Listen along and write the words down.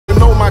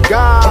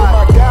God, oh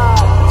my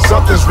God.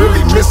 Something's really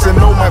missing,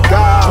 oh my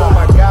God, oh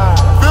my God.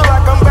 Feel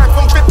like I'm back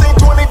from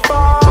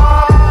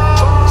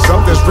 1525.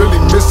 Something's really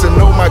missing,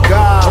 oh my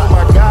God, oh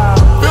my God.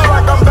 Feel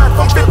like I'm back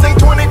from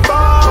 1525.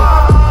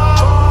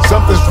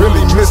 Something's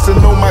really missing,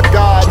 oh my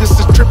God. This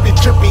is trippy,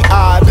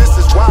 this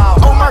is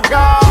wild, oh my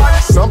God.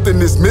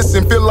 Something is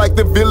missing, feel like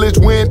the village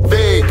went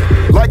vague.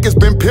 Like it's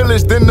been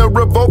pillaged, then the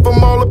revolt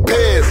from all the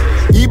pairs.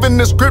 Even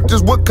the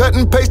scriptures were cut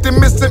and pasted,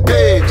 missing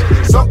page.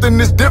 Something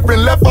is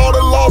different, left all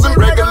the laws and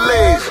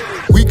regulations.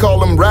 We call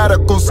them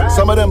radicals,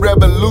 some of them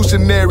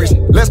revolutionaries.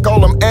 Let's call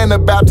them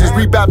Anabaptists,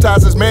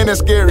 rebaptized as man, that's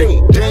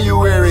scary.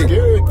 January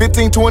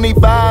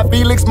 1525,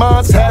 Felix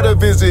Mons had a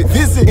visit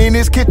in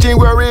his kitchen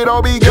where it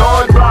all began.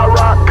 George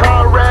Rock,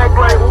 Conrad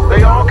Gable,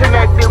 they all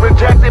connected,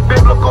 rejected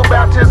biblical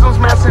baptisms,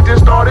 messages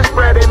started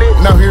spreading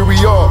it. Now here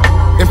we are,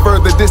 in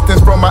further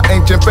distance from our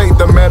ancient faith.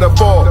 The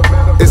metaphor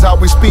is how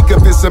we speak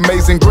of this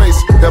amazing grace.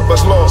 Help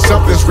us, Lord.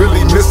 Something's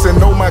really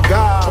missing, oh my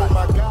God.